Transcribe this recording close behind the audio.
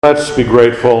Let's be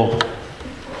grateful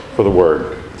for the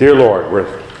Word. Dear Lord,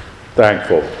 we're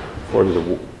thankful for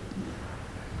the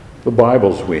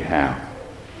Bibles we have.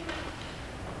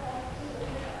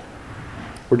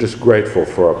 We're just grateful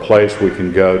for a place we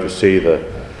can go to see the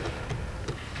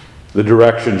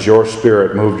directions your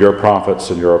Spirit moved your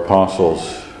prophets and your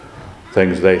apostles,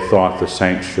 things they thought the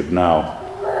saints should know,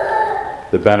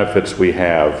 the benefits we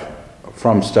have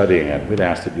from studying it. We'd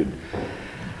ask that you'd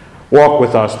walk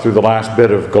with us through the last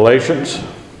bit of Galatians.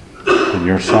 In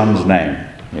your Son's name,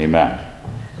 amen.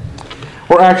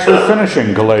 We're actually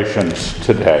finishing Galatians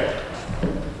today.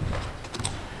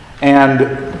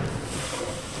 And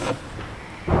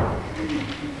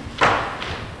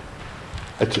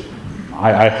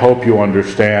I hope you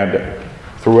understand,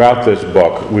 throughout this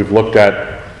book, we've looked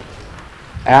at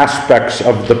aspects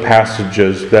of the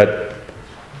passages that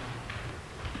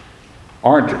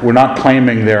we're not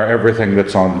claiming they're everything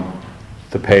that's on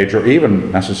the page, or even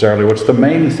necessarily what's the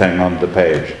main thing on the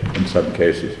page in some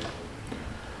cases.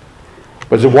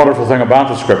 But the wonderful thing about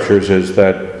the Scriptures is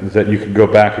that you can go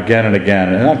back again and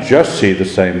again and not just see the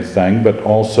same thing, but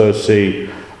also see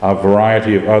a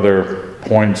variety of other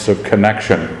points of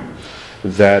connection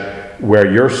that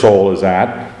where your soul is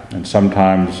at, and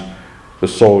sometimes the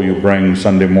soul you bring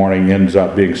Sunday morning ends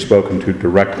up being spoken to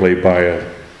directly by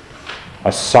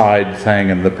a side thing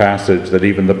in the passage that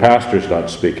even the pastor's not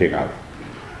speaking of.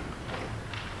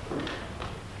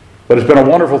 But it's been a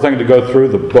wonderful thing to go through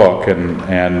the book,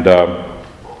 and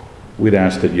we'd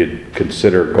ask that you'd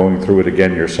consider going through it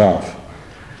again yourself,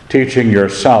 teaching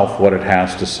yourself what it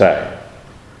has to say.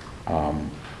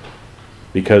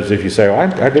 Because if you say,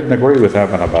 I didn't agree with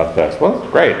Evan about this, well,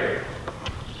 great.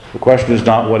 The question is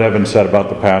not what Evan said about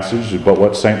the passage, but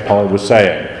what St. Paul was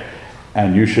saying.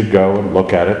 And you should go and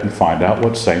look at it and find out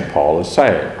what St. Paul is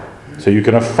saying. So you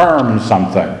can affirm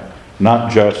something, not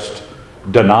just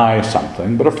deny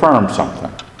something, but affirm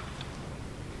something.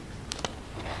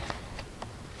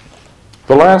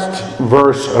 The last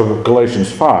verse of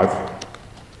Galatians 5,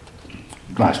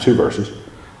 last two verses,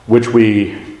 which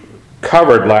we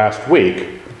covered last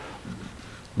week,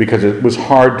 because it was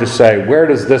hard to say, where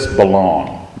does this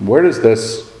belong? Is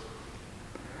this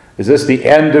the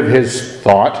end of his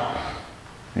thought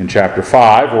in chapter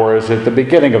 5, or is it the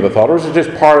beginning of the thought, or is it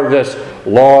just part of this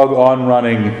log on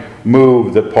running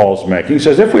move that Paul's making? He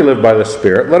says, if we live by the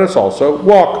Spirit, let us also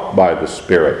walk by the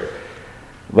Spirit.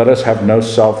 Let us have no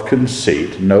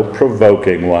self-conceit, no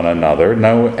provoking one another,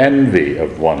 no envy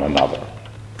of one another.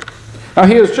 Now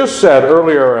he has just said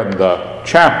earlier in the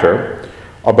chapter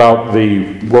about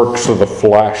the works of the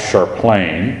flesh are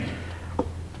plain,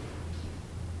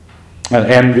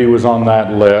 and envy was on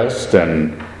that list,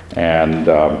 and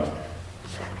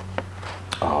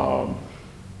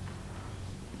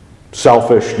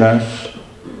selfishness.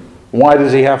 Why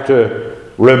does he have to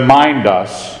remind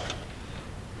us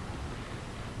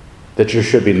that there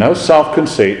should be no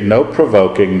self-conceit, no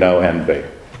provoking, no envy?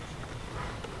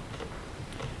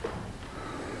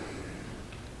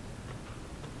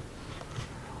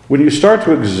 When you start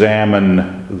to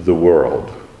examine the world,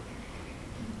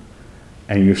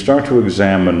 and you start to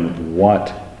examine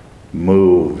what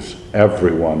moves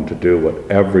everyone to do what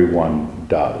everyone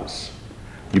does,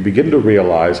 you begin to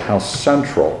realize how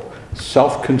central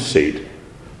self-conceit,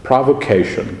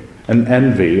 provocation, and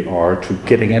envy are to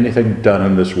getting anything done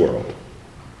in this world.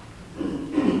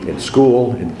 In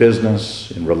school, in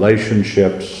business, in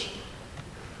relationships.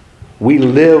 We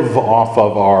live off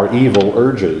of our evil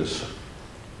urges.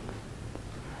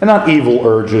 And not evil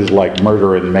urges like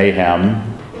murder and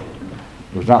mayhem.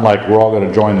 It's not like we're all going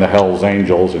to join the Hells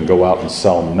Angels and go out and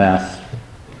sell meth.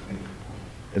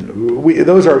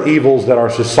 Those are evils that our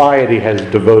society has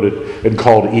devoted and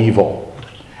called evil.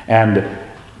 And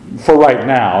for right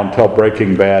now, until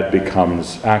Breaking Bad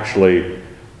becomes actually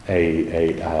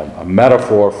a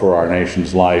metaphor for our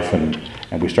nation's life, and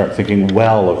we start thinking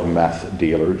well of meth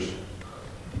dealers,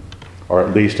 or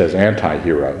at least as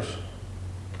anti-heroes.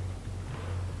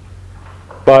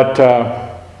 But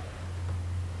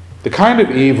the kind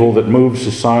of evil that moves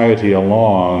society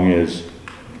along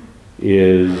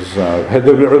there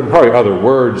are probably other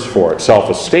words for it,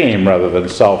 self-esteem rather than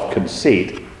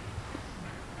self-conceit.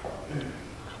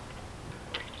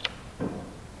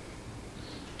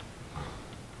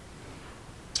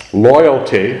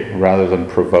 Loyalty rather than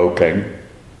provoking.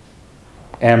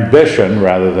 Ambition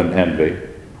rather than envy.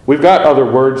 We've got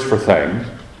other words for things,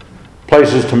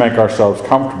 places to make ourselves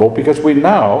comfortable, because we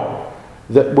know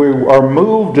that we are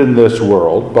moved in this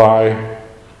world by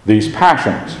these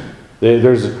passions.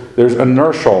 There's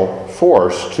inertial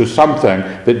force to something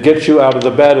that gets you out of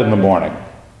the bed in the morning.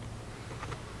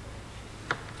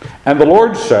 And the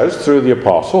Lord says through the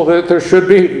apostle that there should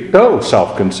be no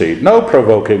self-conceit, no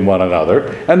provoking one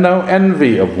another, and no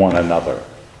envy of one another.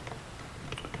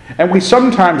 And we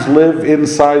sometimes live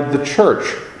inside the church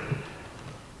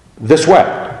this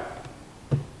way.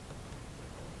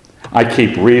 I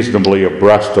keep reasonably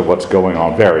abreast of what's going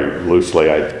on, very loosely,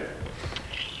 of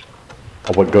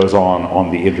what goes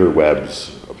on the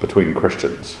interwebs between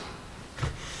Christians.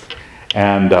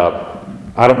 And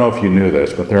I don't know if you knew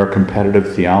this, but there are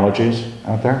competitive theologies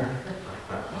out there.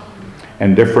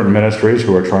 And different ministries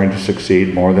who are trying to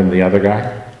succeed more than the other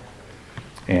guy.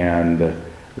 And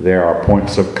there are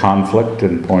points of conflict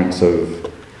and points of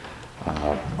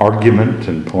argument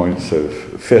and points of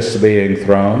fists being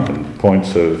thrown and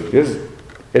points of...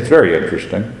 It's very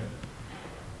interesting.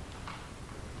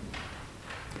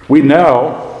 We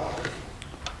know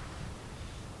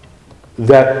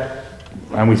that,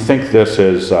 and we think this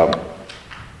is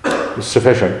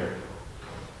sufficient,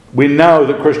 we know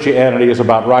that Christianity is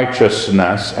about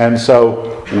righteousness, and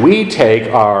so we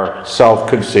take our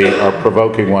self-conceit, our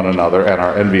provoking one another, and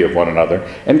our envy of one another,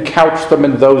 and couch them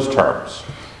in those terms.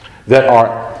 That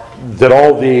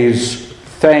all these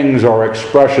things are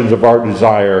expressions of our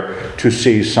desire to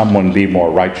see someone be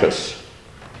more righteous.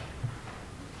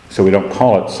 So we don't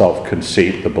call it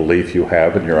self-conceit, the belief you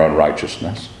have in your own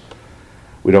righteousness.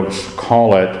 We don't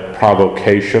call it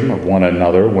provocation of one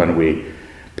another when we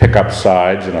pick up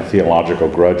sides in a theological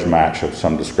grudge match of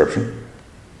some description.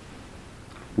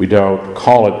 We don't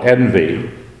call it envy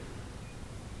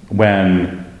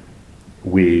when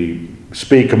we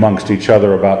speak amongst each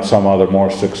other about some other more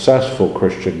successful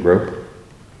Christian group.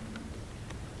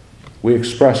 We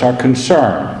express our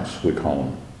concerns, we call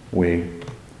them.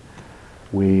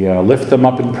 We lift them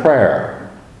up in prayer.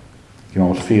 You can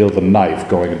almost feel the knife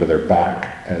going into their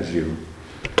back as you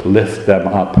lift them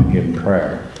up in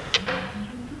prayer.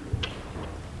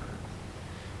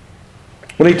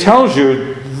 When he tells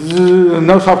you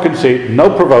no self-conceit,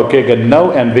 no provoking, and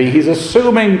no envy, he's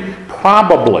assuming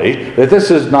probably that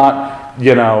this is not,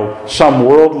 some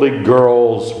worldly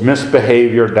girl's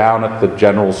misbehavior down at the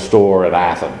general store in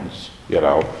Athens,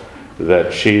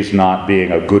 that she's not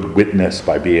being a good witness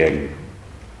by being,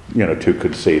 too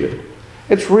conceited.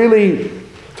 It's really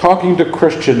talking to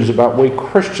Christians about the way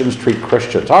Christians treat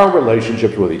Christians, our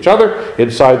relationships with each other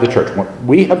inside the church.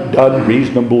 We have done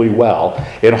reasonably well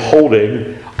in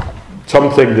holding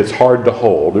something that's hard to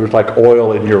hold. There's like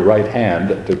oil in your right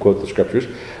hand, to quote the scriptures.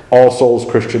 All Souls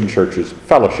Christian Churches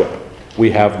Fellowship.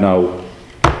 We're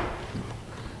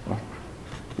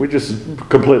just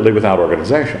completely without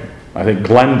organization. I think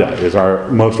Glenda is our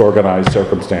most organized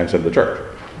circumstance in the church.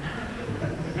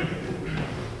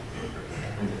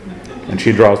 And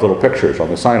she draws little pictures on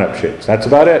the sign-up sheets. That's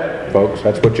about it, folks.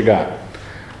 That's what you got.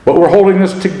 But we're holding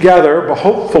this together, but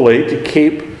hopefully to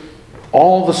keep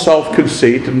all the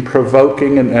self-conceit and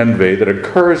provoking and envy that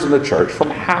occurs in the church from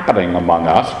happening among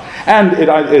us. And it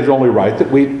is only right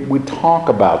that we talk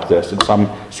about this in some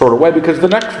sort of way, because the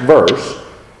next verse,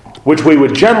 which we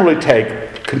would generally take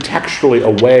contextually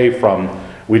away from,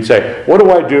 we'd say, what do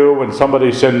I do when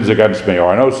somebody sins against me, or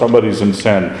I know somebody's in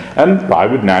sin? And I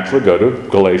would naturally go to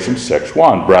Galatians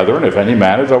 6:1. Brethren, if any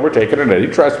man is overtaken in any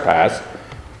trespass,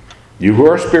 you who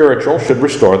are spiritual should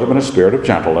restore them in a spirit of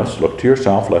gentleness. Look to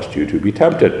yourself, lest you too be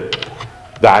tempted.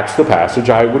 That's the passage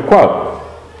I would quote.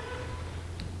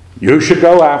 You should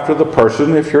go after the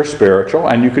person if you're spiritual,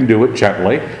 and you can do it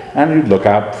gently, and you look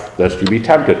out lest you be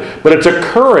tempted. But it's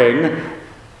occurring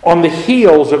on the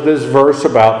heels of this verse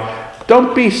about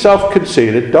don't be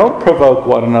self-conceited, don't provoke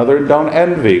one another, and don't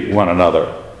envy one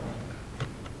another.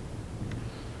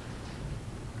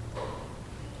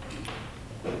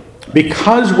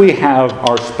 Because we have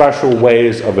our special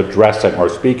ways of addressing or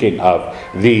speaking of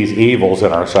these evils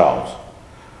in ourselves,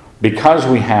 because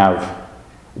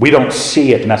we don't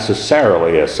see it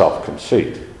necessarily as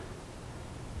self-conceit.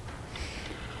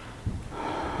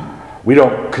 We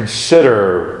don't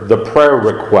consider the prayer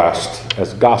request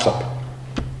as gossip.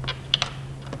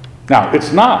 Now,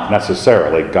 it's not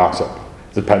necessarily gossip.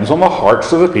 It depends on the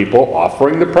hearts of the people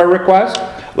offering the prayer request.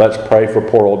 Let's pray for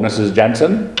poor old Mrs.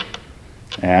 Jensen.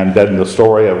 And then the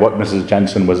story of what Mrs.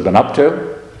 Jensen was been up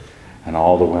to. And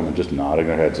all the women just nodding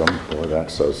their heads. Oh, boy,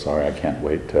 that's so sorry. I can't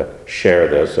wait to share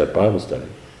this at Bible study.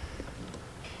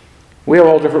 We have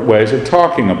all different ways of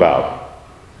talking about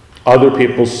other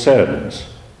people's sins.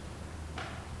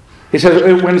 He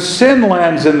says, when sin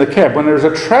lands in the camp, when there's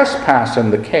a trespass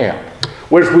in the camp,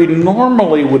 which we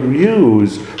normally would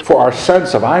use for our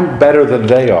sense of I'm better than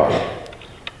they are.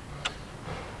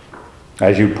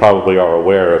 As you probably are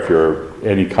aware if you're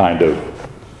any kind of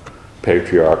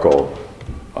patriarchal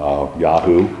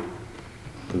Yahoo,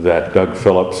 that Doug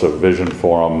Phillips of Vision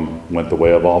Forum went the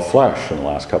way of all flesh in the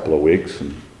last couple of weeks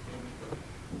and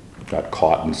got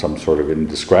caught in some sort of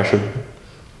indiscretion.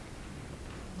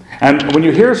 And when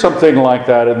you hear something like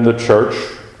that in the church,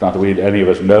 not that any of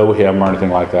us know him or anything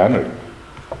like that,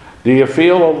 do you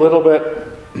feel a little bit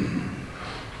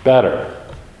better?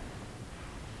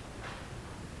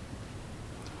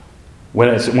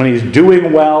 When he's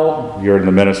doing well, you're in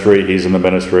the ministry, he's in the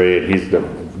ministry, and he's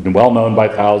well known by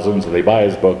thousands, and they buy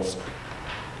his books.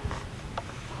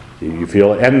 Do you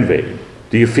feel envy?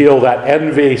 Do you feel that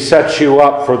envy sets you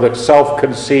up for the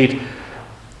self-conceit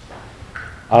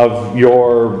of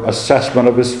your assessment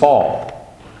of his fall?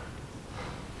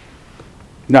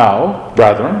 No,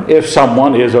 brethren, if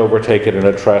someone is overtaken in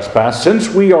a trespass, since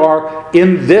we are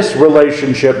in this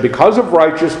relationship because of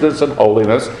righteousness and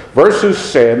holiness versus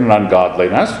sin and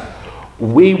ungodliness,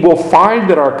 we will find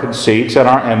that our conceits and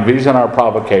our envies and our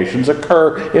provocations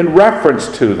occur in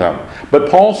reference to them. But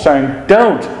Paul's saying,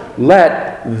 don't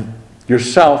let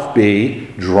yourself be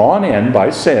drawn in by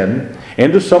sin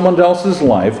into someone else's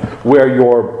life where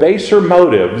your baser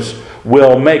motives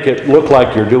will make it look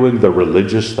like you're doing the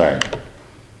religious thing,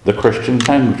 the Christian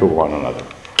thing to one another.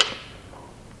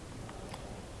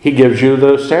 He gives you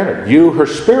the standard. You who are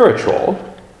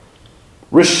spiritual,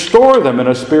 restore them in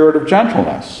a spirit of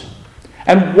gentleness.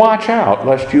 And watch out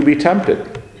lest you be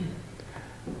tempted.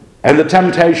 And the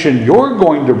temptation you're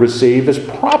going to receive is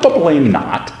probably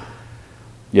not,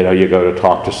 you go to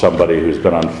talk to somebody who's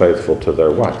been unfaithful to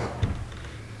their wife.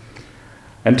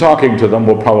 And talking to them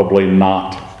will probably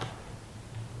not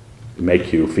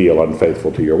make you feel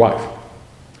unfaithful to your wife.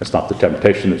 That's not the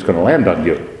temptation that's going to land on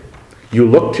you. You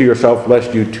look to yourself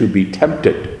lest you too be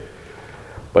tempted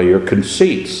by your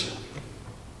conceits.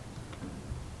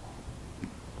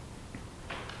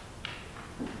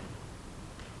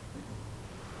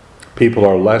 People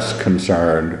are less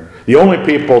concerned. The only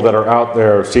people that are out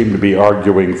there seem to be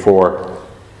arguing for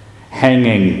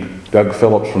hanging Doug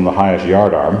Phillips from the highest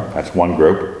yardarm. That's one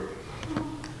group.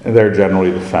 And they're generally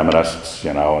the feminists,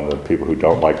 and the people who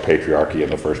don't like patriarchy in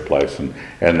the first place. And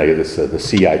the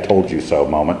see I told you so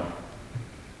moment.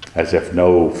 As if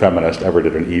no feminist ever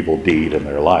did an evil deed in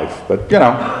their life. But,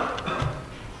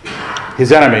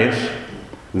 his enemies,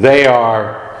 they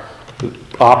are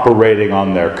operating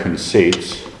on their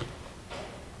conceits.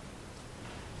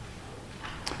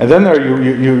 And then there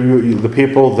are the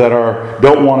people that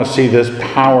don't want to see this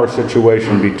power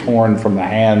situation be torn from the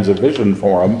hands of Vision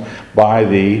Forum by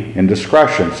the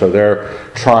indiscretion. So they're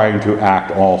trying to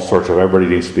act all sorts of, everybody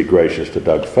needs to be gracious to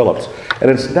Doug Phillips. And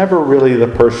it's never really the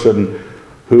person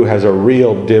who has a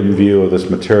real dim view of this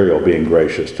material being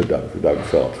gracious to Doug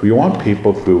Phillips. We want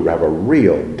people who have a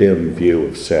real dim view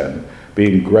of sin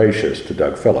being gracious to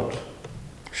Doug Phillips,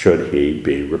 should he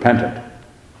be repentant.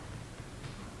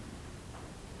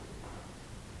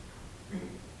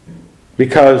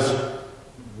 Because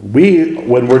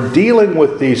when we're dealing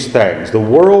with these things, the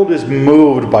world is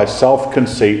moved by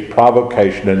self-conceit,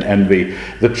 provocation, and envy.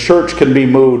 The church can be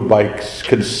moved by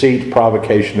conceit,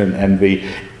 provocation, and envy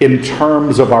in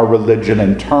terms of our religion,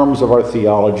 in terms of our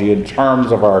theology, in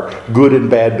terms of our good and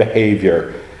bad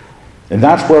behavior. And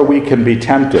that's where we can be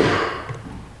tempted.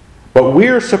 But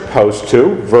we're supposed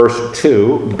to, verse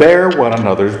 2, bear one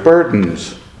another's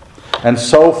burdens, and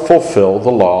so fulfill the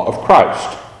law of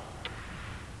Christ.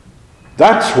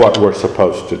 That's what we're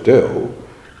supposed to do.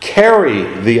 Carry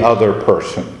the other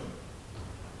person.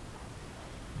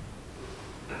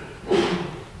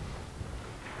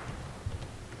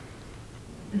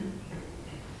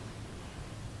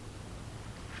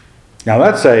 Now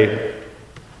I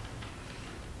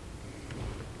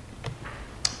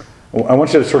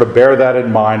want you to sort of bear that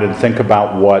in mind and think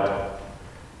about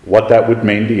what that would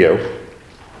mean to you,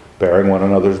 bearing one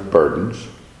another's burdens.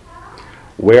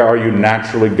 Where are you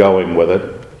naturally going with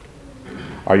it?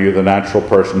 Are you the natural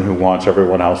person who wants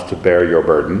everyone else to bear your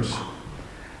burdens?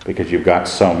 Because you've got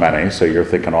so many, so you're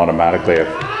thinking automatically of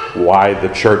why the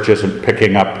church isn't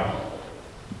picking up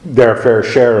their fair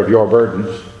share of your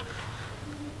burdens.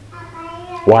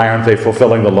 Why aren't they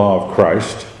fulfilling the law of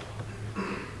Christ?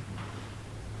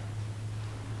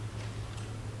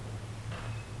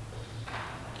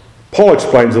 Paul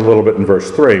explains a little bit in verse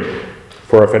 3.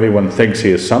 For if anyone thinks he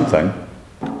is something,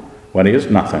 when he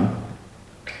is nothing,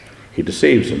 he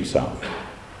deceives himself.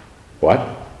 What?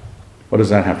 What does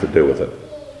that have to do with it?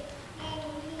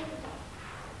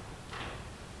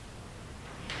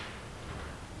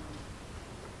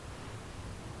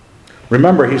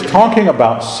 Remember, he's talking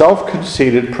about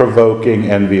self-conceited, provoking,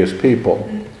 envious people.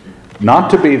 Not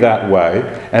to be that way.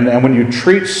 And when you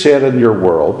treat sin in your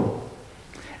world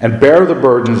and bear the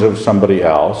burdens of somebody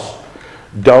else,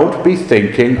 Don't be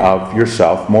thinking of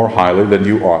yourself more highly than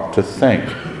you ought to think.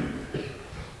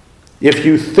 If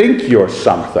you think you're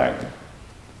something,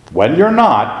 when you're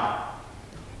not,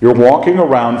 you're walking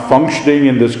around functioning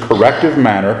in this corrective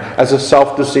manner as a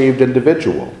self-deceived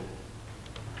individual.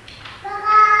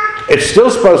 It's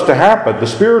still supposed to happen. The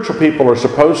spiritual people are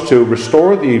supposed to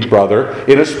restore the brother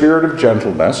in a spirit of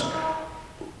gentleness.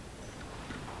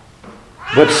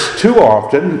 But too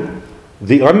often,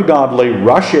 the ungodly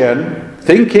rush in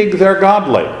thinking they're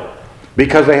godly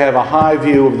because they have a high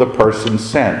view of the person's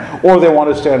sin. Or they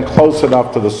want to stand close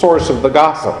enough to the source of the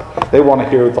gossip. They want to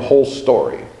hear the whole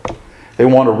story. They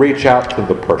want to reach out to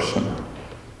the person.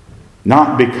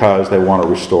 Not because they want to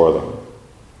restore them.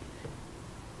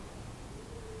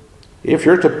 If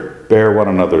you're to bear one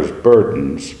another's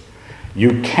burdens,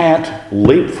 you can't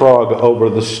leapfrog over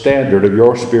the standard of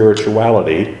your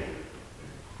spirituality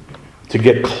to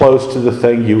get close to the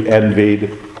thing you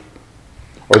envied,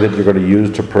 or that you're going to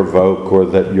use to provoke, or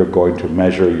that you're going to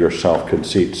measure your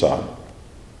self-conceits on.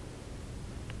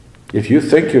 If you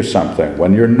think you're something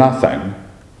when you're nothing,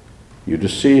 you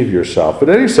deceive yourself. But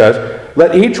then he says,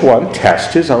 let each one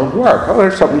test his own work. Oh,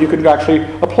 there's something you can actually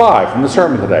apply from the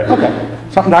sermon today. Okay,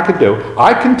 something I can do.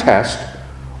 I can test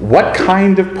what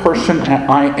kind of person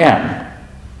I am.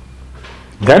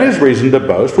 Then his reason to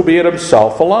boast will be in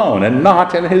himself alone and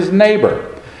not in his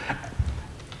neighbor.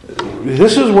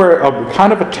 This is where a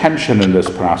kind of a tension in this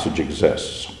passage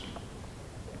exists.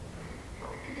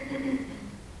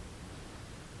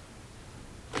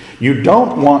 You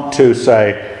don't want to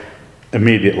say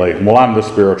immediately, well, I'm the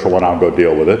spiritual one, I'll go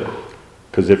deal with it.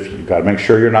 Because if you've got to make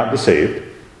sure you're not deceived,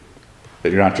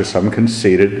 that you're not just some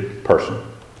conceited person.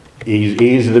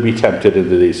 Easy to be tempted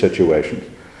into these situations.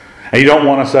 And you don't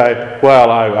want to say,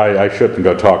 well, I shouldn't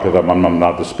go talk to them, I'm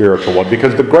not the spiritual one.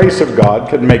 Because the grace of God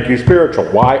can make you spiritual.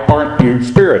 Why aren't you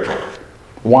spiritual?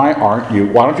 Why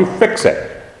don't you fix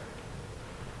it?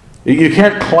 You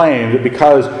can't claim that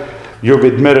because you've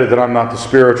admitted that I'm not the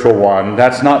spiritual one,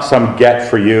 that's not some get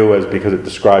for you as because it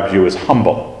describes you as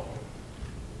humble.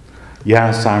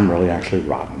 Yes, I'm really actually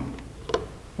rotten.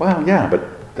 Well, yeah,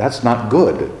 but that's not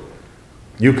good.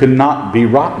 You cannot be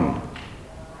rotten.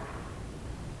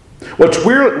 What's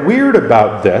weird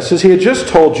about this is he had just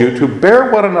told you to bear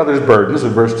one another's burdens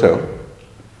in verse 2.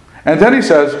 And then he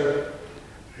says,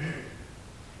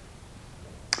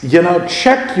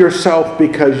 check yourself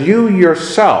because you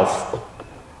yourself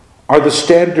are the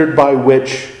standard by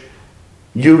which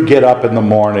you get up in the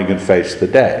morning and face the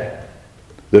day.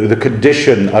 The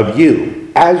condition of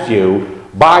you, as you,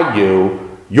 by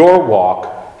you, your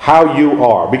walk, how you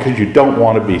are, because you don't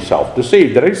want to be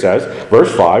self-deceived. Then he says,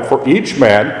 verse 5, for each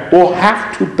man will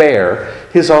have to bear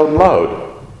his own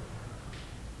load.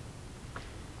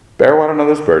 Bear one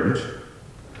another's burdens.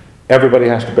 Everybody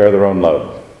has to bear their own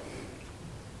load.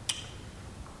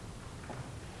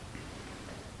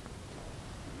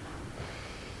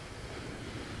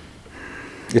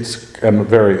 It's a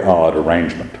very odd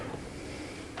arrangement.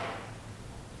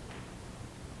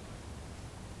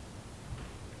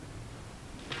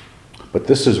 But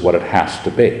this is what it has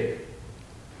to be.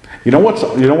 You know what's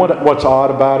odd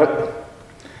about it?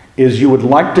 Is you would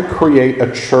like to create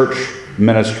a church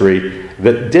ministry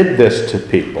that did this to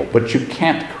people, but you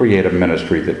can't create a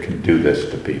ministry that can do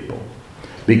this to people.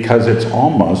 Because it's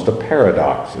almost a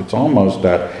paradox. It's almost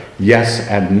a yes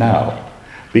and no.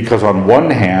 Because on one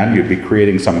hand, you'd be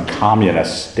creating some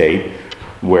communist state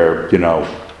where,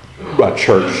 a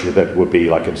church that would be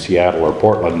like in Seattle or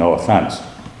Portland, no offense,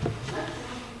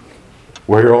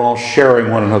 where you're all sharing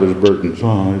one another's burdens.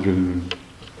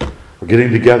 We're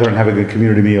getting together and having a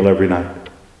community meal every night.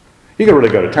 You can really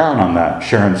go to town on that,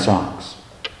 sharing socks.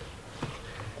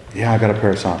 Yeah, I got a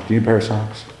pair of socks. Do you need a pair of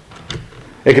socks?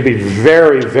 It could be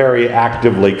very, very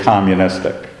actively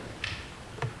communistic.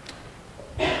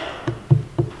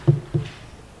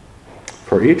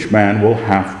 For each man will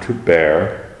have to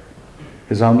bear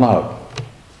his own load.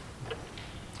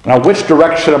 Now, which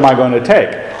direction am I going to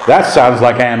take? That sounds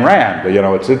like Ayn Rand.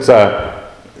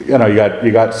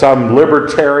 You got some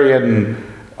libertarian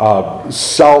a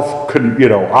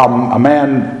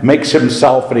man makes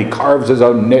himself and he carves his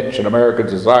own niche in American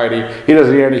society. He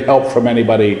doesn't need any help from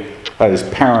anybody, not his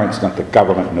parents, not the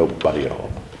government, nobody at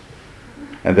all.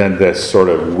 And then this sort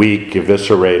of weak,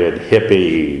 eviscerated,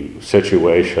 hippie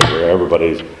situation where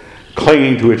everybody's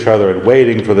clinging to each other and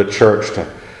waiting for the church to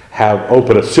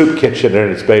open a soup kitchen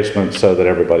in its basement so that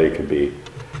everybody can be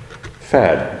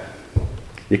fed.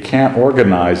 You can't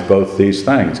organize both these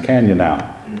things, can you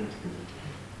now?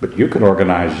 But you can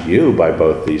organize you by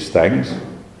both these things.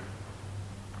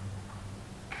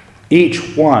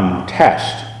 Each one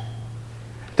test.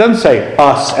 It doesn't say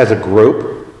us as a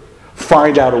group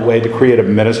find out a way to create a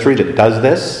ministry that does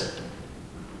this.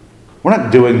 We're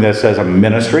not doing this as a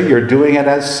ministry. You're doing it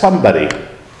as somebody.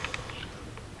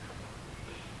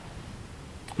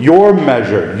 Your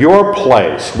measure, your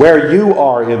place, where you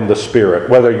are in the Spirit,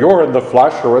 whether you're in the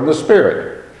flesh or in the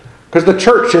Spirit. Because the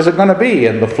church isn't going to be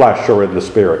in the flesh or in the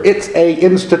Spirit. It's an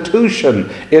institution.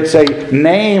 It's a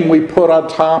name we put on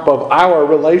top of our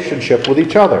relationship with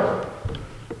each other.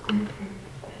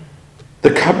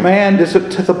 The command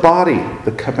isn't to the body.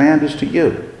 The command is to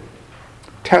you.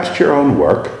 Test your own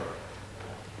work.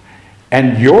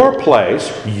 And your place,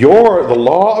 the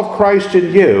law of Christ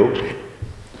in you,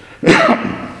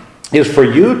 is for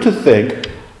you to think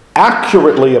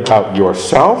accurately about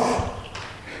yourself,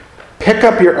 pick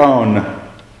up your own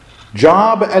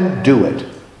job and do it.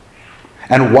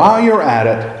 And while you're at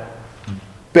it,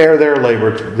 bear their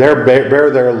labor, bear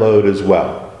their load as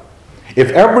well.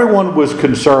 If everyone was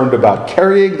concerned about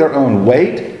carrying their own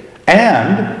weight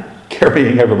and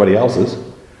carrying everybody else's,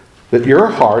 that your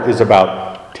heart is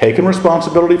about taking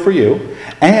responsibility for you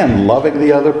and loving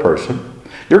the other person,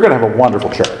 you're going to have a wonderful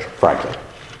church, frankly.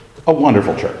 A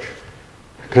wonderful church.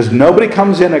 Because nobody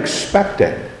comes in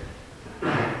expecting.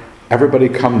 Everybody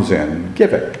comes in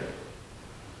giving.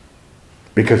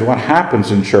 Because what happens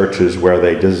in churches where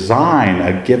they design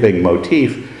a giving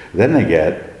motif, then they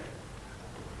get,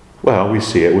 well, we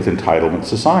see it with entitlement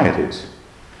societies.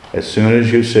 As soon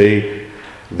as you see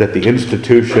that the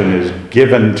institution is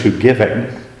given to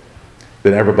giving,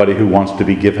 then everybody who wants to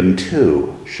be given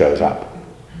to shows up.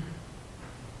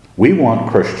 We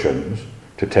want Christians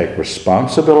to take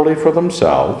responsibility for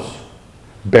themselves,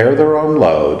 bear their own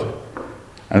load,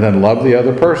 and then love the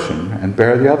other person and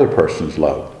bear the other person's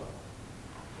load.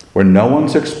 Where no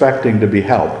one's expecting to be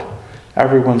helped,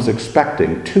 everyone's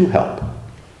expecting to help.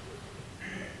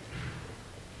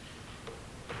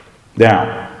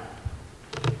 Now,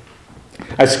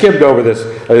 I skimmed over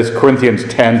this Corinthians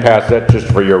 10 passage just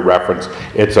for your reference.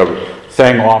 It's a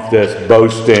thing off this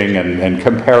boasting and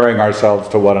comparing ourselves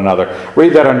to one another.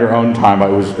 Read that on your own time.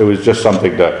 It was just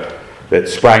something that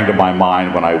sprang to my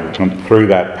mind when I went through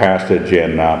that passage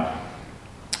in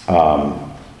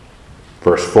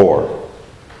verse 4.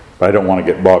 But I don't want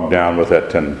to get bogged down with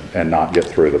it and not get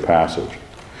through the passage.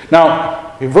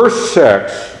 Now, in verse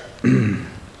 6,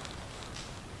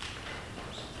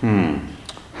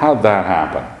 how'd that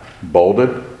happen?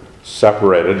 Bolded,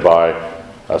 separated by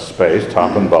a space,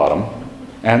 top and bottom,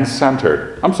 and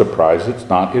centered. I'm surprised it's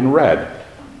not in red.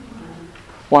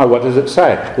 Why, what does it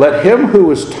say? Let him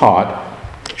who is taught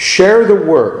share the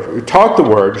word, taught the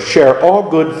word, share all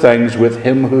good things with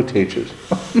him who teaches.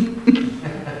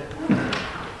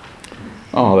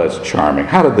 Oh, that's charming.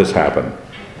 How did this happen?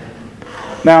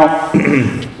 Now,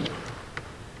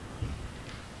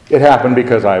 it happened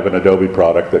because I have an Adobe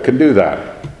product that can do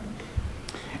that.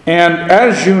 And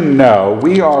as you know,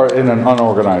 we are in an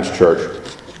unorganized church.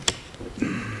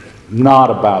 Not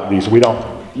about these. You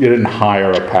didn't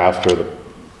hire a pastor.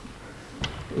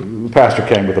 The pastor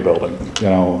came with the building.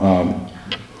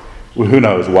 Who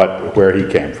knows where he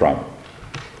came from.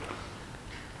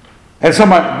 And some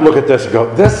might look at this and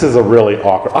go, this is a really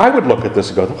awkward. I would look at this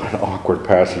and go, what an awkward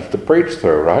passage to preach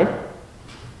through, right?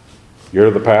 You're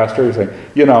the pastor. You're saying,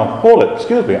 hold it,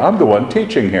 excuse me, I'm the one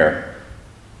teaching here.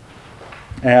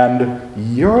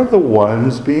 And you're the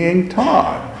ones being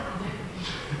taught.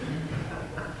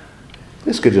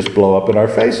 This could just blow up in our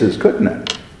faces, couldn't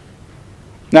it?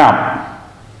 Now,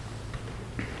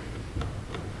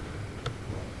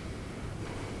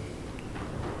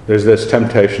 there's this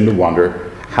temptation to wonder,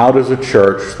 how does a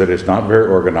church that is not very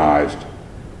organized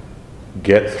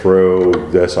get through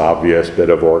this obvious bit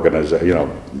of organization,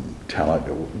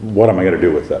 what am I going to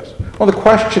do with this? Well, the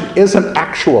question isn't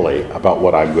actually about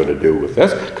what I'm going to do with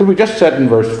this, because we just said in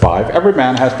verse 5, every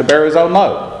man has to bear his own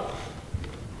load.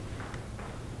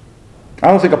 I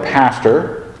don't think a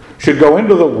pastor should go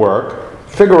into the work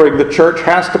figuring the church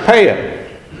has to pay him.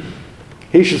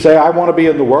 He should say, I want to be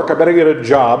in the work, I better get a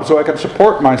job so I can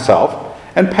support myself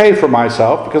and pay for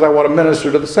myself because I want to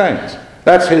minister to the saints.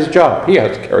 That's his job. He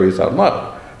has to carry his own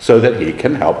load so that he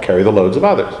can help carry the loads of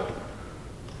others.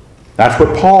 That's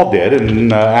what Paul did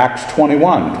in Acts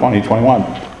 21,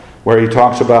 where he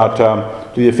talks about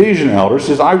the Ephesian elders,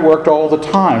 says, I worked all the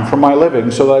time for my living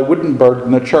so that I wouldn't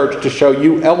burden the church to show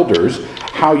you elders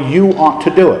how you ought to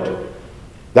do it.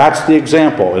 That's the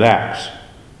example in Acts.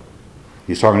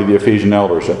 He's talking to the Ephesian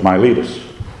elders at Miletus.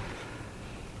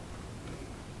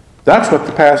 That's what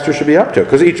the pastor should be up to,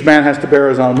 because each man has to bear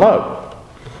his own load.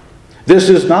 This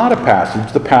is not a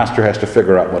passage the pastor has to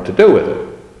figure out what to do with it.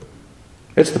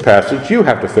 It's the passage you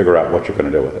have to figure out what you're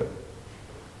going to do with it.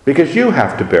 because you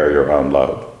have to bear your own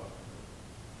load.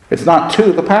 It's not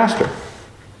to the pastor.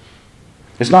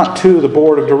 It's not to the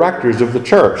board of directors of the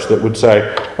church that would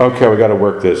say, okay, we got to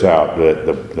work this out.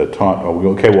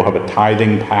 Okay, we'll have a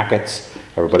tithing packets.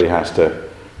 Everybody has to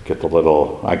get the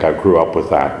little, like I grew up with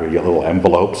that, where you get little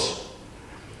envelopes.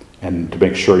 And to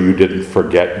make sure you didn't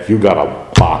forget, you got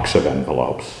a box of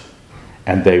envelopes.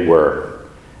 And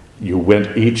you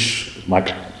went each,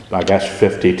 like, I guess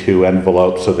 52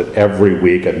 envelopes, so that every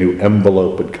week a new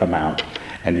envelope would come out.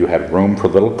 And you had room for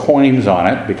little coins on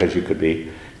it, because you could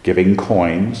be giving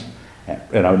coins,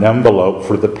 and an envelope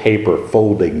for the paper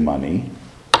folding money.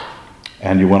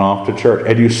 And you went off to church.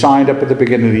 And you signed up at the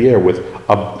beginning of the year with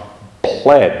a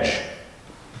pledge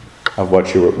of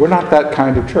what you were. We're not that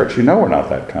kind of church. You know we're not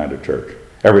that kind of church.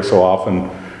 Every so often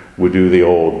we do the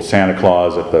old Santa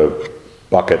Claus at the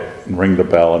bucket and ring the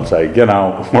bell and say, we're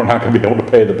not going to be able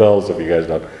to pay the bills if you guys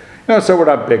don't. So we're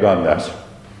not big on this.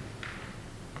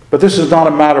 But this is not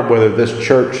a matter of whether this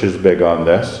church is big on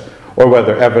this or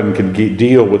whether Evan can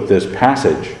deal with this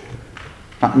passage.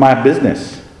 Not my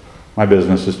business. My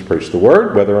business is to preach the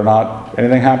word, whether or not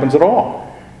anything happens at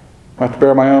all. I have to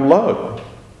bear my own load.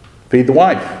 Feed the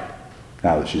wife,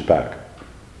 now that she's back.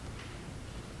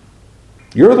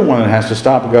 You're the one that has to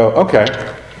stop and go, okay,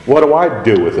 what do I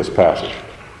do with this passage?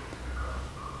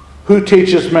 Who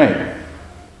teaches me?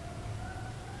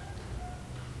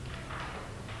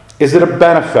 Is it a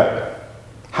benefit?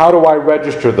 How do I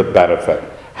register the benefit?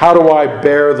 How do I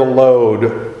bear the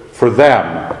load for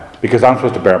them? Because I'm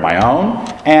supposed to bear my own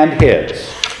and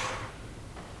his.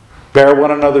 Bear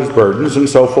one another's burdens and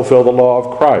so fulfill the law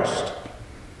of Christ.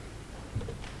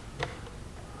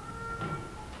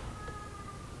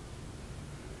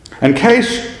 In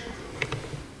case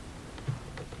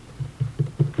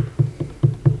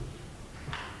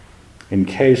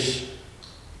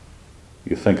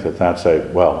you think that that's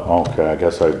okay, I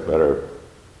guess I better.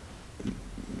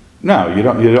 No, you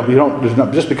don't, there's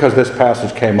no, just because this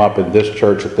passage came up in this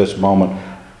church at this moment,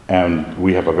 and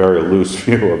we have a very loose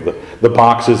view of the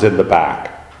boxes in the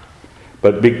back.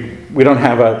 But we don't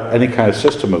have any kind of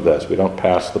system of this. We don't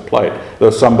pass the plate.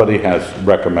 Though somebody has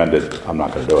recommended, I'm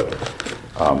not going to do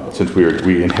it, since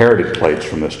we inherited plates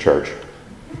from this church.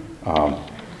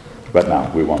 But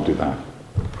no, we won't do that.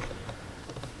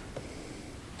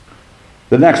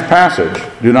 The next passage,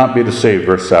 do not be deceived,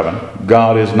 verse 7.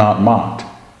 God is not mocked.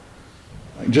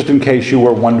 Just in case you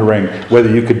were wondering whether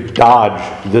you could dodge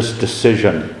this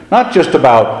decision, not just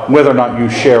about whether or not you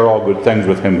share all good things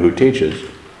with him who teaches,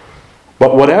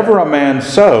 but whatever a man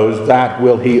sows, that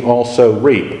will he also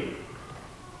reap.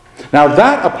 Now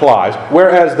that applies,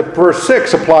 whereas the verse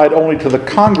 6 applied only to the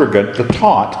congregant, the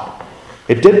taught,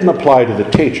 it didn't apply to the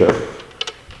teacher.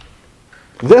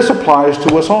 This applies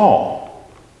to us all.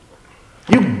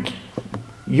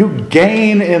 You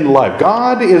gain in life.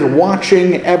 God is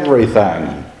watching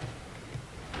everything.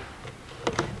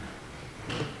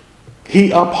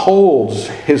 He upholds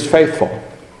his faithful.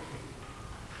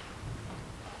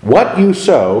 What you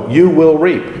sow, you will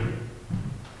reap.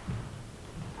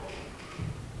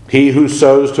 He who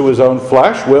sows to his own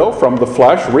flesh will from the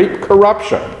flesh reap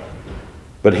corruption.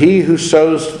 But he who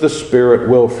sows to the Spirit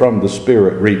will from the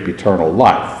Spirit reap eternal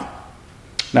life.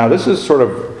 Now this is sort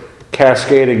of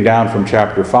cascading down from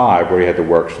chapter 5, where he had the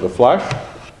works of the flesh,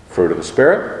 fruit of the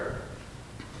Spirit.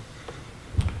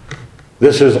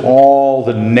 This is all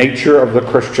the nature of the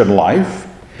Christian life,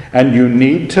 and you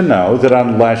need to know that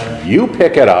unless you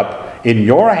pick it up in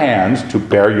your hands to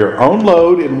bear your own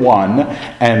load in one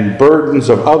and burdens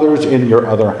of others in your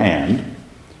other hand,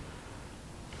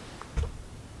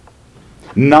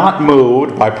 not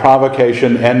moved by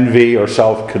provocation, envy, or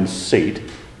self-conceit,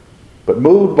 but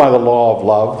moved by the law of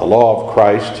love, the law of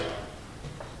Christ,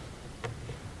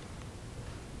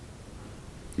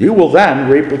 you will then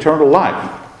reap eternal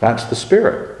life. That's the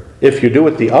Spirit. If you do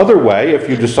it the other way, if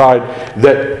you decide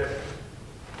that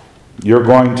you're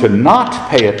going to not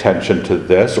pay attention to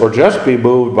this or just be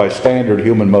moved by standard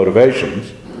human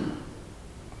motivations,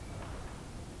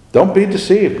 don't be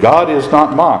deceived. God is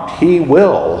not mocked. He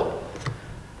will.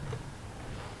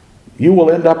 You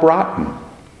will end up rotten.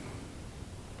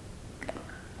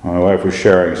 My wife was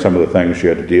sharing some of the things she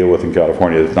had to deal with in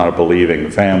California. It's not a believing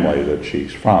family that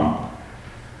she's from.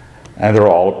 And they're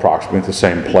all approximately at the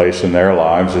same place in their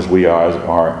lives as we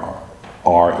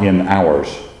are in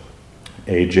ours.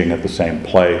 Aging at the same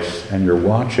place. And you're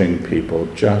watching people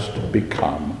just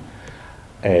become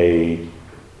a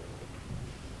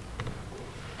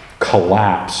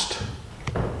collapsed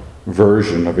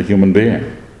version of a human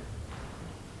being.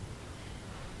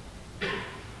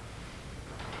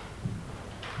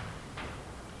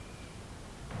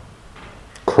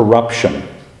 corruption.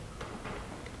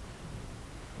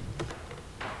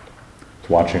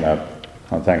 Watching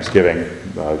on Thanksgiving,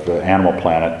 the Animal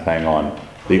Planet thing on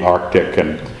the Arctic,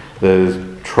 and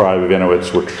the tribe of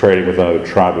Inuits were trading with another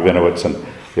tribe of Inuits, and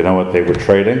you know what they were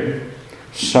trading?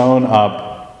 Sewn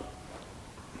up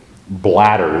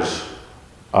bladders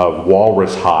of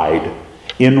walrus hide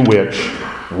in which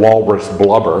walrus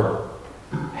blubber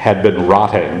had been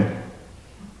rotting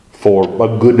for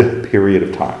a good period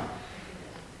of time,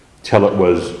 till it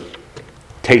was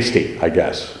tasty, I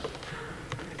guess.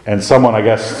 And someone, I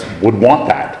guess, would want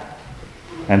that.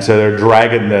 And so they're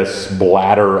dragging this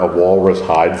bladder of walrus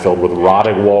hide filled with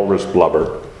rotting walrus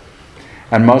blubber.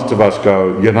 And most of us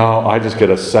go, I just get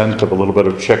a scent of a little bit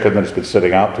of chicken that's been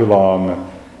sitting out too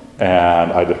long,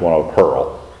 and I just want to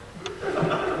hurl.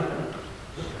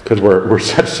 Because we're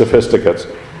such sophisticates.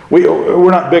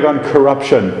 We're not big on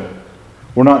corruption.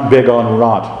 We're not big on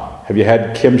rot. Have you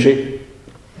had kimchi?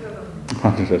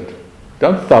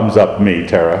 Don't thumbs up me,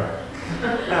 Tara.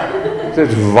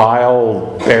 It's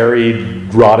vile,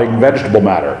 buried, rotting vegetable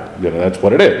matter. That's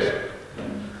what it is.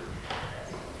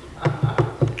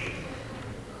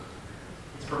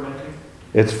 It's fermenting.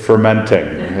 It's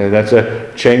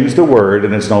fermenting. Change the word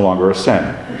and it's no longer a sin.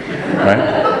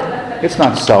 Right? It's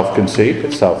not self-conceit,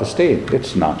 it's self-esteem.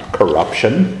 It's not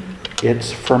corruption,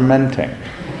 it's fermenting.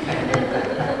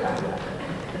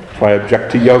 That's why I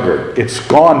object to yogurt. It's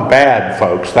gone bad,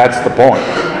 folks. That's the point.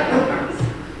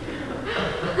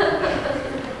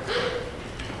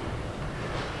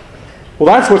 Well,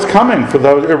 that's what's coming for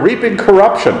those reaping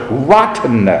corruption,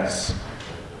 rottenness.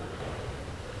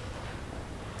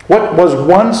 What was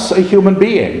once a human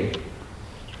being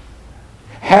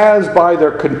has, by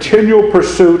their continual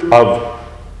pursuit of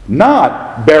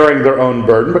not bearing their own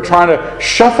burden, but trying to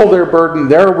shuffle their burden,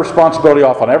 their responsibility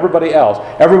off on everybody else.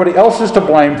 Everybody else is to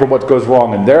blame for what goes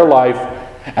wrong in their life,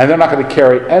 and they're not going to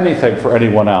carry anything for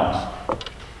anyone else.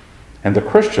 And the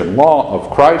Christian law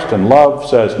of Christ and love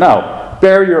says, no,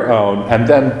 bear your own and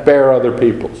then bear other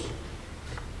people's.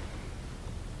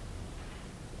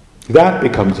 That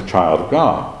becomes a child of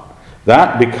God.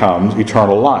 That becomes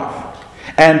eternal life.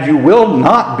 And you will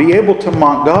not be able to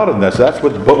mock God in this. That's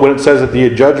what when it says at the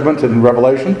judgment in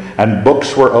Revelation, and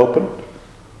books were opened.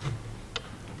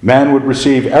 Man would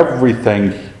receive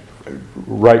everything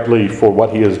rightly for what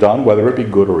he has done, whether it be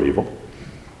good or evil.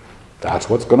 That's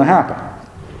what's going to happen.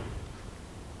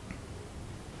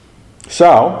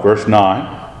 So, verse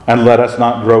 9, and let us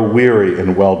not grow weary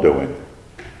in well-doing,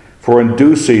 for in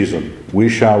due season we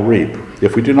shall reap,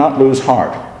 if we do not lose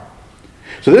heart.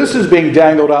 So this is being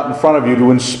dangled out in front of you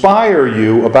to inspire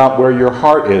you about where your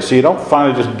heart is, so you don't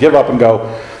finally just give up and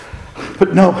go,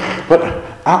 but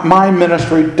my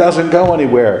ministry doesn't go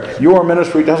anywhere. Your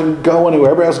ministry doesn't go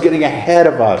anywhere. Everybody else is getting ahead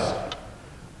of us.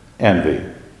 Envy.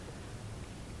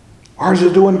 Ours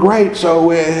is doing great,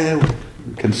 so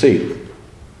conceit.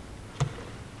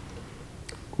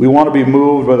 We want to be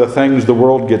moved by the things the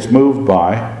world gets moved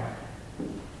by,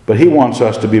 but he wants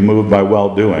us to be moved by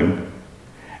well-doing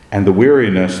and the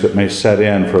weariness that may set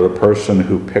in for the person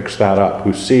who picks that up,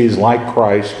 who sees, like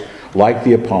Christ, like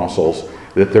the apostles,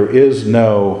 that there is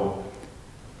no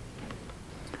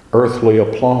earthly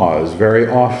applause very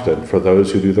often for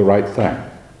those who do the right thing.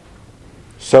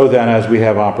 So then, as we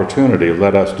have opportunity,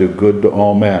 let us do good to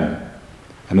all men,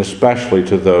 and especially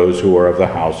to those who are of the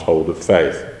household of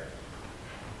faith.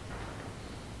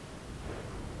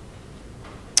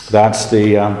 That's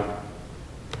the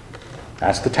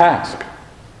task.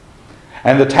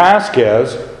 And the task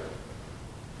is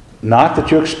not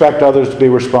that you expect others to be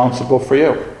responsible for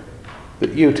you,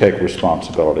 that you take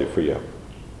responsibility for you.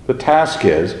 The task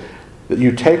is that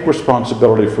you take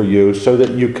responsibility for you so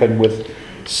that you can, with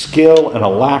skill and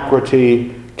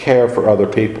alacrity, care for other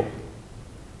people.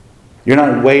 You're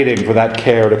not waiting for that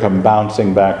care to come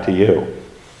bouncing back to you.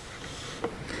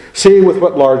 See with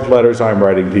what large letters I'm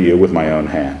writing to you with my own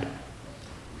hand.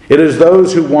 It is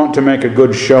those who want to make a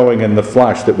good showing in the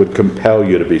flesh that would compel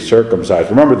you to be circumcised.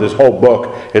 Remember, this whole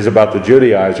book is about the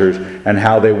Judaizers and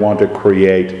how they want to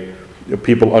create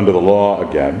people under the law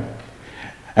again.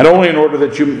 And only in order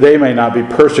that they may not be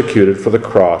persecuted for the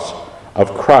cross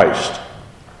of Christ.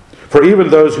 For even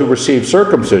those who receive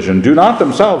circumcision do not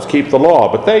themselves keep the law,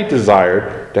 but they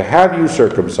desire to have you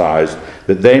circumcised,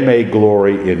 that they may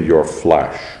glory in your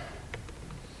flesh.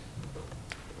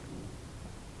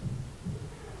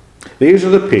 These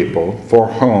are the people for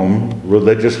whom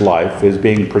religious life is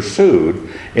being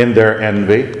pursued in their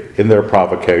envy, in their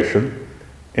provocation,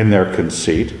 in their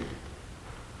conceit.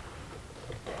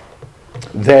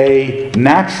 They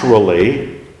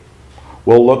naturally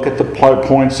will look at the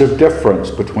points of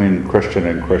difference between Christian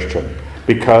and Christian.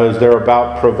 because they're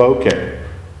about provoking.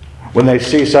 When they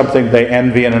see something they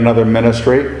envy in another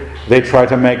ministry, they try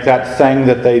to make that thing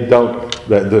that they don't,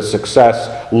 the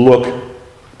success, look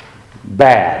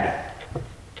bad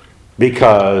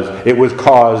because it was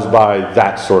caused by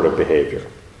that sort of behavior.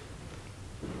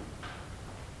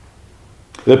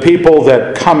 The people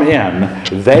that come in,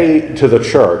 to the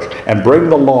church and bring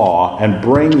the law and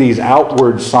bring these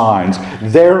outward signs,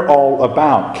 they're all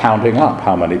about counting up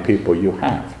how many people you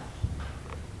have.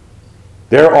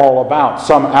 They're all about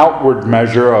some outward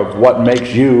measure of what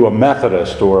makes you a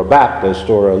Methodist or a Baptist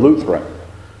or a Lutheran.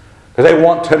 Because they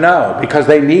want to know, because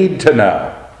they need to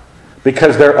know,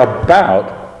 because they're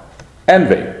about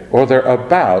envy or they're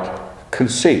about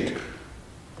conceit.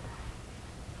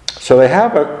 So they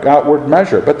have an outward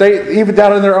measure, but they, even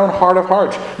down in their own heart of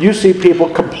hearts, you see people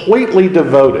completely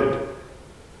devoted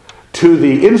to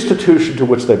the institution to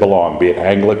which they belong, be it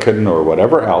Anglican or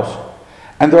whatever else,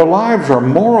 and their lives are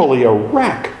morally a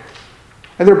wreck.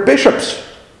 And they're bishops.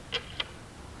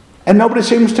 And nobody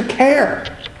seems to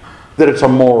care that it's a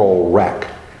moral wreck.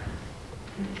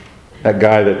 That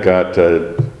guy that got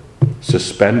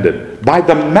suspended by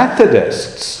the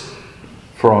Methodists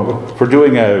for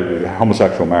doing a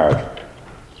homosexual marriage.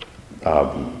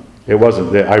 It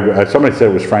wasn't, somebody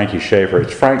said it was Frankie Schaefer.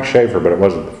 It's Frank Schaefer, but it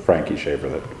wasn't Frankie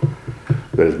Schaefer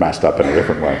that is messed up in a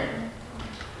different way.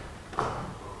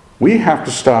 We have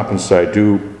to stop and say,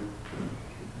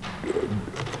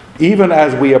 even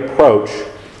as we approach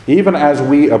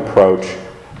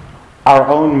our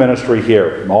own ministry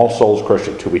here, All Souls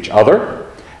Christian, to each other,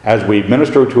 as we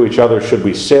minister to each other, should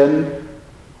we sin?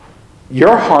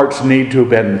 Your hearts need to have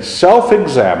been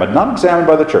self-examined, not examined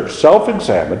by the church,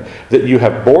 self-examined, that you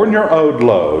have borne your own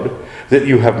load, that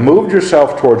you have moved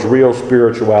yourself towards real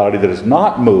spirituality that is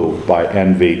not moved by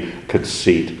envy,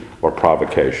 conceit, or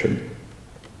provocation,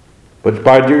 but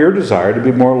by your desire to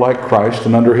be more like Christ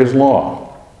and under his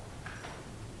law.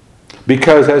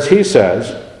 Because as he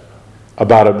says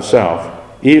about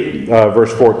himself,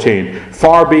 verse 14,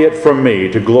 far be it from me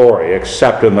to glory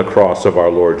except in the cross of our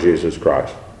Lord Jesus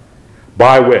Christ,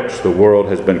 by which the world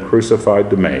has been crucified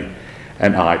to me,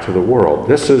 and I to the world.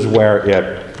 This is where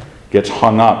it gets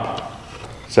hung up.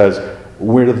 It says,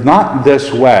 we're not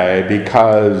this way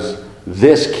because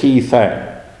this key thing.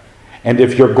 And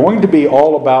if you're going to be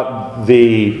all about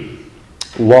the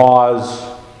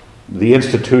laws, the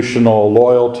institutional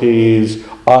loyalties,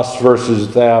 us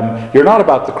versus them, you're not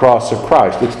about the cross of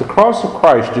Christ. It's the cross of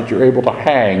Christ that you're able to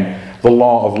hang the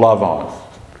law of love on.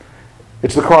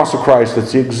 It's the cross of Christ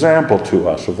that's the example to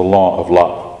us of the law of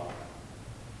love.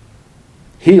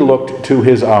 He looked to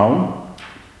his own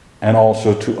and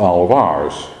also to all of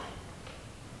ours.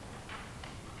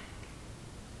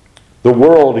 The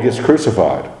world gets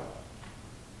crucified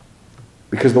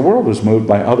because the world is moved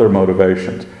by other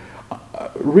motivations.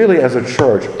 Really, as a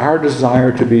church, our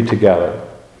desire to be together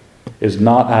is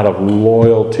not out of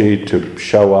loyalty to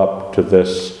show up to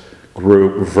this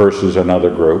group versus another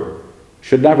group. It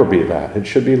should never be that. It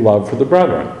should be love for the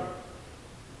brethren.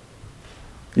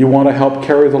 You want to help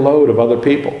carry the load of other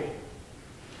people.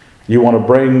 You want to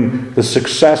bring the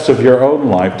success of your own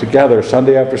life together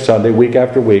Sunday after Sunday, week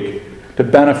after week, to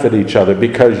benefit each other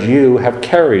because you have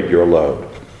carried your load.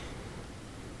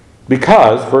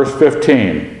 Because, verse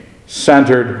 15,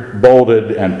 centered,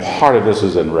 bolded, and part of this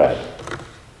is in red.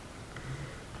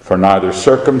 For neither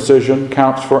circumcision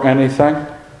counts for anything,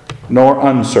 nor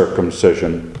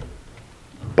uncircumcision,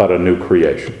 but a new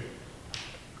creation.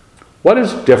 What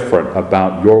is different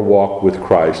about your walk with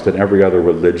Christ than every other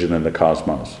religion in the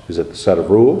cosmos? Is it the set of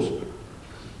rules?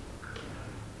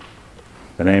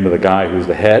 The name of the guy who's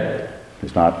the head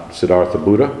is not Siddhartha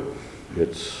Buddha.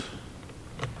 It's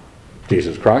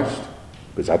Jesus Christ.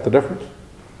 Is that the difference?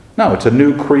 No, it's a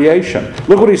new creation.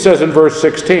 Look what he says in verse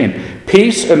 16.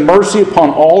 Peace and mercy upon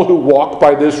all who walk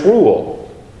by this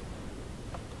rule.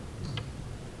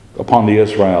 Upon the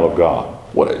Israel of God.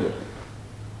 What is it?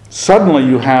 Suddenly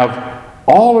you have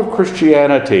all of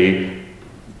Christianity,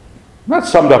 not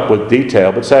summed up with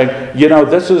detail, but saying,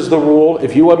 this is the rule.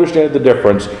 If you understand the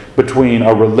difference between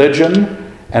a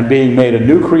religion and being made a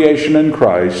new creation in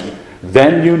Christ,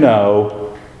 then you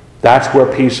know that's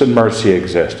where peace and mercy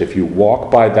exist. If you walk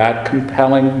by that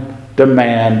compelling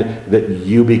demand that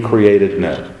you be created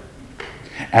new.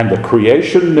 And the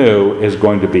creation new is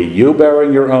going to be you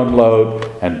bearing your own load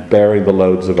and bearing the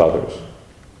loads of others.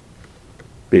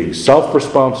 Being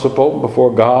self-responsible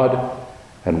before God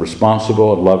and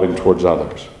responsible and loving towards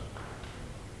others.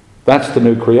 That's the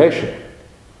new creation.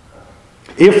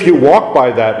 If you walk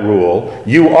by that rule,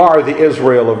 you are the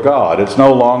Israel of God. It's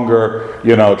no longer,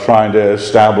 trying to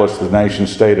establish the nation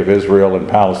state of Israel and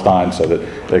Palestine so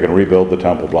that they can rebuild the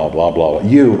temple, blah, blah, blah.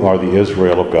 You are the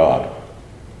Israel of God.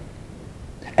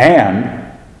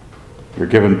 And you're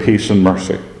given peace and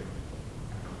mercy.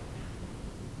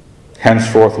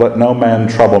 Henceforth, let no man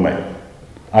trouble me.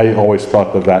 I always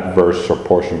thought that verse or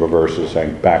portion of a verse is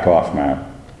saying, back off, man.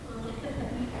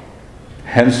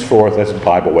 Henceforth, that's a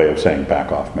Bible way of saying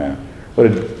back off, man.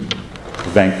 What did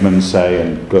Venkman say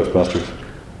in Ghostbusters?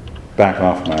 Back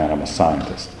off, man, I'm a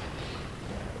scientist.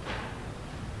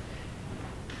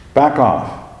 Back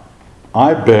off.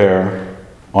 I bear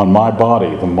on my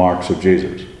body the marks of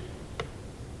Jesus.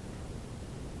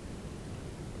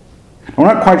 I'm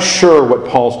not quite sure what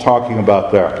Paul's talking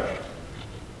about there.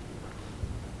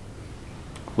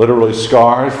 Literally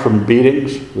scars from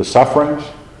beatings, the sufferings.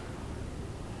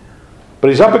 But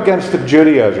he's up against the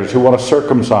Judaizers who want to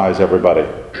circumcise everybody.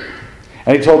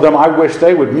 And he told them, I wish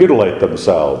they would mutilate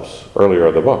themselves, earlier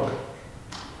in the book.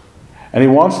 And he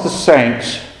wants the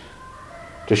saints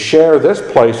to share this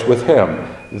place with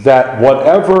him, that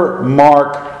whatever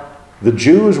mark the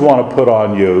Jews want to put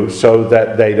on you so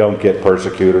that they don't get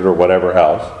persecuted or whatever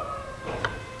else,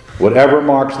 whatever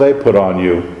marks they put on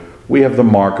you, we have the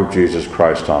mark of Jesus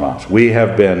Christ on us. We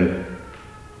have been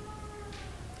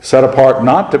set apart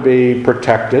not to be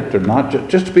protected, or not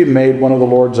just to be made one of the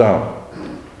Lord's own.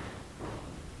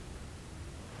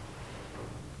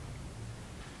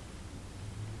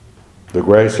 The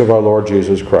grace of our Lord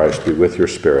Jesus Christ be with your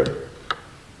spirit,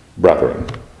 brethren.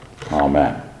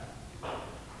 Amen.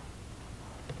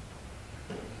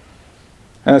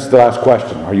 And that's the last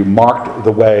question. Are you marked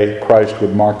the way Christ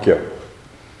would mark you?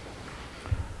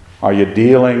 Are you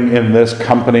dealing in this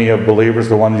company of believers,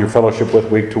 the ones you fellowship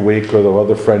with week to week, or the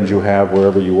other friends you have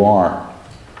wherever you are,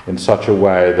 in such a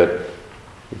way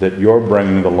that you're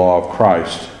bringing the law of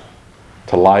Christ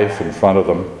to life in front of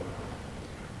them,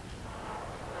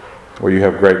 where you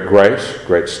have great grace,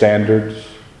 great standards,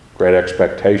 great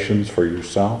expectations for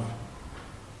yourself?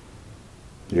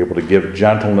 You're able to give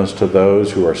gentleness to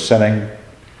those who are sinning,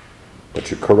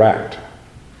 but you correct.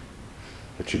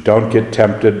 That you don't get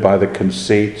tempted by the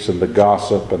conceits and the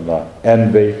gossip and the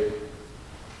envy.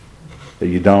 That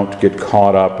you don't get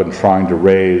caught up in trying to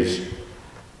raise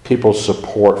people's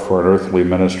support for an earthly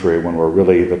ministry when we're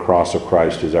really, the cross of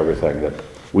Christ is everything that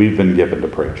we've been given to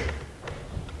preach.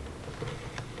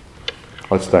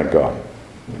 Let's thank God.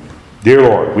 Dear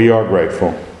Lord, we are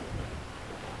grateful.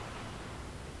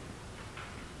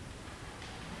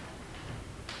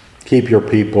 Keep your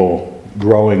people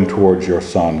growing towards your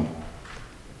Son,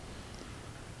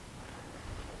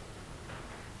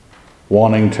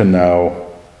 wanting to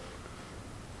know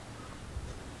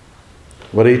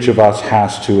what each of us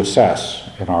has to assess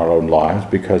in our own lives,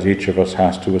 because each of us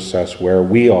has to assess where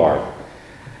we are.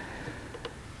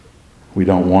 We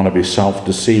don't want to be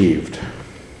self-deceived.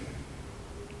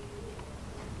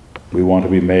 We want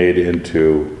to be made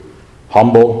into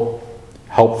humble,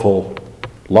 helpful,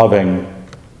 loving,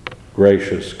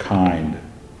 gracious, kind,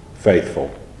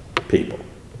 faithful people.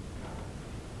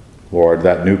 Lord,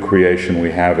 that new creation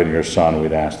we have in your Son,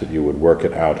 we'd ask that you would work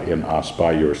it out in us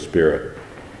by your Spirit.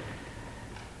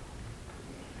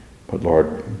 But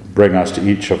Lord, bring us to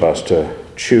each of us to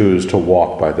choose to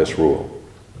walk by this rule.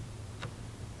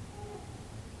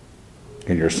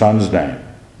 In your Son's name,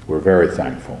 we're very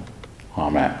thankful.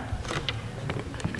 Amen.